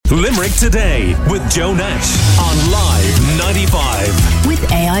Limerick Today with Joe Nash on Live 95. With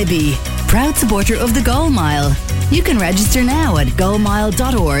AIB, proud supporter of the Goal Mile. You can register now at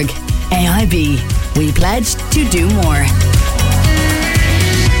goalmile.org. AIB, we pledge to do more.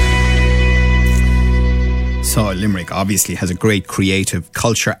 So Limerick obviously has a great creative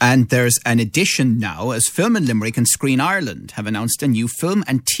culture, and there's an addition now as Film in Limerick and Screen Ireland have announced a new film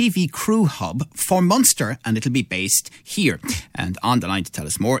and TV crew hub for Munster, and it'll be based here. And on the line to tell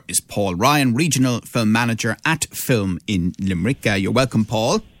us more is Paul Ryan, Regional Film Manager at Film in Limerick. You're welcome,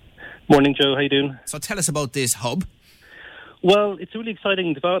 Paul. Morning, Joe. How you doing? So tell us about this hub. Well, it's a really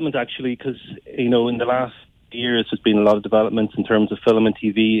exciting development, actually, because, in the last years there's been a lot of developments in terms of film and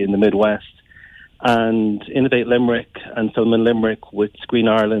TV in the Midwest. And Innovate Limerick and Film in Limerick with Screen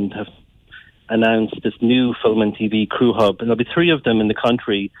Ireland have announced this new film and TV crew hub. And there'll be 3 of them in the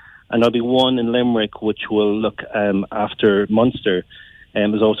country, and there'll be one in Limerick which will look after Munster.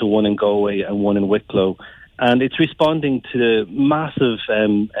 There's also one in Galway and one in Wicklow. And it's responding to the massive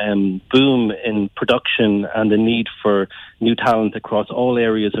boom in production and the need for new talent across all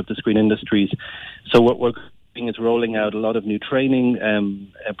areas of the screen industries. So what we're doing is rolling out a lot of new training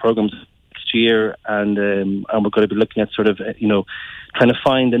programs year, and we're going to be looking at trying to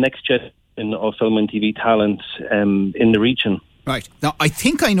find the next generation of film and TV talent in the region. Right. Now, I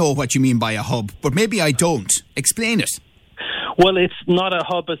think I know what you mean by a hub, but maybe I don't. Explain it. Well, it's not a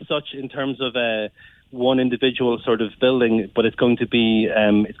hub as such in terms of one individual sort of building, but it's going to be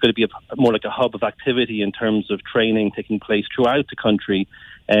more like a hub of activity in terms of training taking place throughout the country,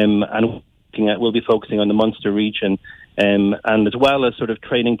 and we'll be focusing on the Munster region. And as well as sort of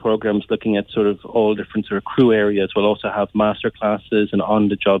training programs looking at sort of all different sort of crew areas. We'll also have master classes and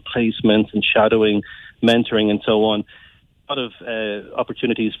on-the-job placements and shadowing, mentoring and so on. A lot of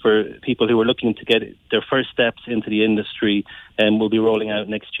opportunities for people who are looking to get their first steps into the industry, and we'll be rolling out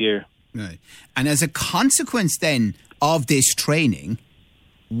next year. Right. And as a consequence then of this training,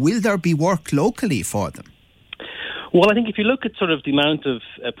 will there be work locally for them? Well, I think if you look at sort of the amount of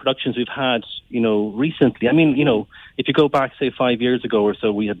productions we've had, recently, if you go back, say, 5 years ago or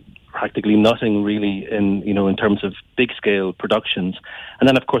so, we had practically nothing really in terms of big-scale productions. And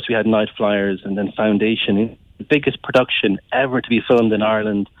then, of course, we had Night Flyers and then Foundation, the biggest production ever to be filmed in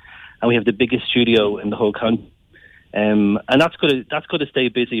Ireland. And we have the biggest studio in the whole country. And that's going to stay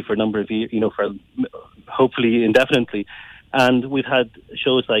busy for a number of years, for hopefully indefinitely. And we've had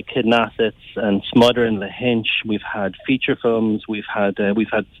shows like Hidden Assets and Smother and Lahinch. We've had feature films. We've had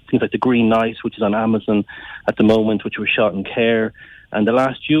things like The Green Knight, which is on Amazon at the moment, which was shot in Care. And The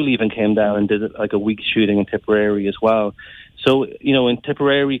Last Duel even came down and did like a week's shooting in Tipperary as well. So, in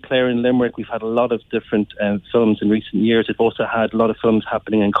Tipperary, Clare and Limerick, we've had a lot of different films in recent years. We've also had a lot of films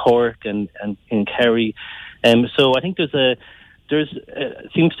happening in Cork and in Kerry. So I think there's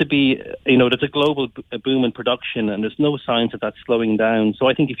seems to be, there's a global boom in production, and there's no signs of that slowing down. So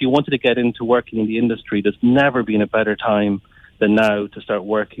I think if you wanted to get into working in the industry, there's never been a better time than now to start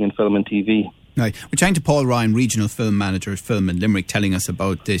working in film and TV. Right. We're chatting to Paul Ryan, Regional Film Manager at Film in Limerick, telling us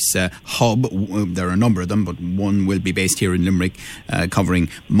about this hub. There are a number of them, but one will be based here in Limerick, covering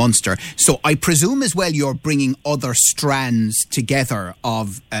Munster. So I presume as well you're bringing other strands together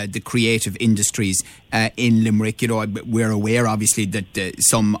of the creative industries in Limerick. We're aware, obviously, that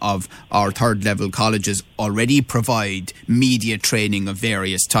some of our third-level colleges already provide media training of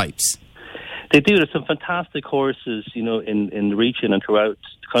various types. They do. There's some fantastic courses, in the region and throughout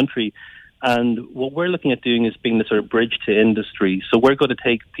the country. And what we're looking at doing is being the sort of bridge to industry. So we're going to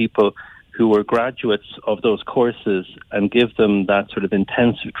take people who are graduates of those courses and give them that sort of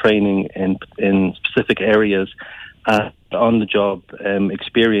intensive training in specific areas, on-the-job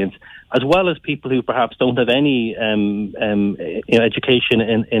experience, as well as people who perhaps don't have any education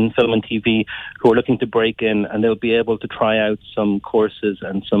in film and TV, who are looking to break in, and they'll be able to try out some courses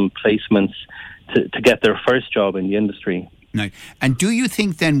and some placements to get their first job in the industry. Now, and do you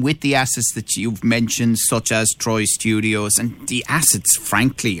think then, with the assets that you've mentioned, such as Troy Studios and the assets,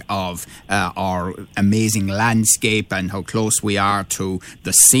 frankly, of our amazing landscape and how close we are to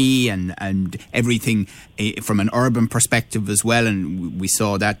the sea and everything from an urban perspective as well, and we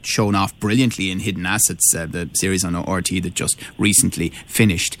saw that shown off brilliantly in Hidden Assets, the series on RT that just recently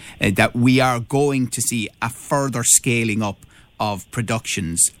finished, that we are going to see a further scaling up of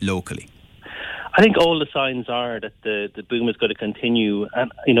productions locally? I think all the signs are that the boom is going to continue. And,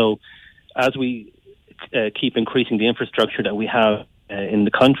 as we keep increasing the infrastructure that we have in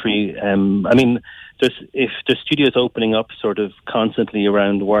the country, if there's studios opening up sort of constantly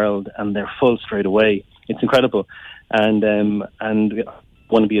around the world and they're full straight away, it's incredible. And we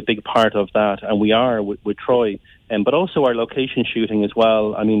want to be a big part of that. And we are with Troy. but also our location shooting as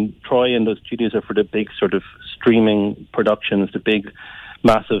well. I mean, Troy and those studios are for the big sort of streaming productions, the big,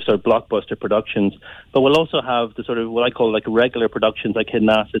 massive sort of blockbuster productions. But we'll also have the sort of what I call like regular productions, like Hidden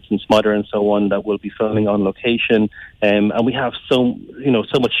Assets and Smother and so on, that will be filming on location. And we have so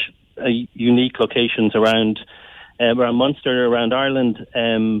much unique locations around Munster, around Ireland.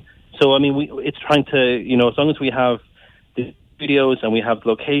 So I mean, it's trying to, as long as we have the studios and we have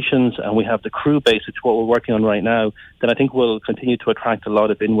locations and we have the crew base, which is what we're working on right now, then I think we'll continue to attract a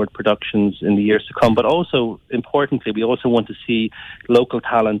lot of inward productions in the years to come. But also, importantly, we also want to see local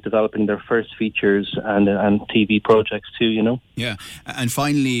talent developing their first features and TV projects too, Yeah. And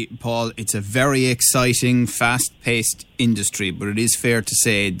finally, Paul, it's a very exciting, fast-paced industry, but it is fair to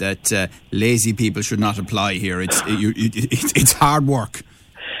say that lazy people should not apply here. It's hard work.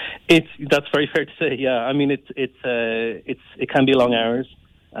 That's very fair to say. Yeah, I mean it can be long hours,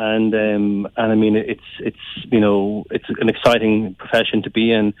 and I mean it's an exciting profession to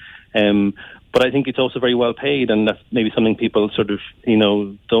be in, but I think it's also very well paid, and that's maybe something people sort of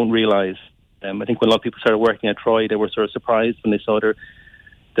don't realise. I think when a lot of people started working at Troy, they were sort of surprised when they saw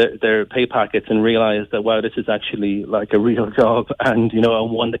their pay packets and realised that, wow, this is actually like a real job, and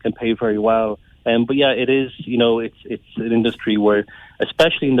and one that can pay very well. But yeah, it is, it's an industry where,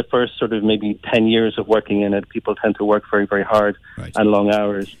 especially in the first sort of maybe 10 years of working in it, people tend to work very, very hard and long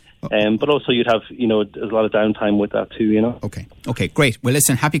hours. But also you'd have, there's a lot of downtime with that too, Okay, great. Well,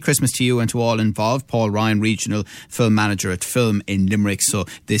 listen, happy Christmas to you and to all involved. Paul Ryan, Regional Film Manager at Film in Limerick. So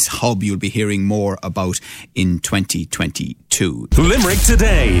this hub you'll be hearing more about in 2022. Limerick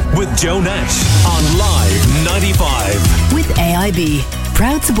Today with Joe Nash on Live 95. With AIB,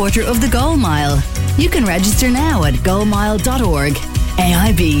 proud supporter of the Goal Mile. You can register now at goalmile.org.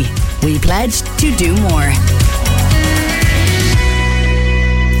 AIB, we pledge to do more.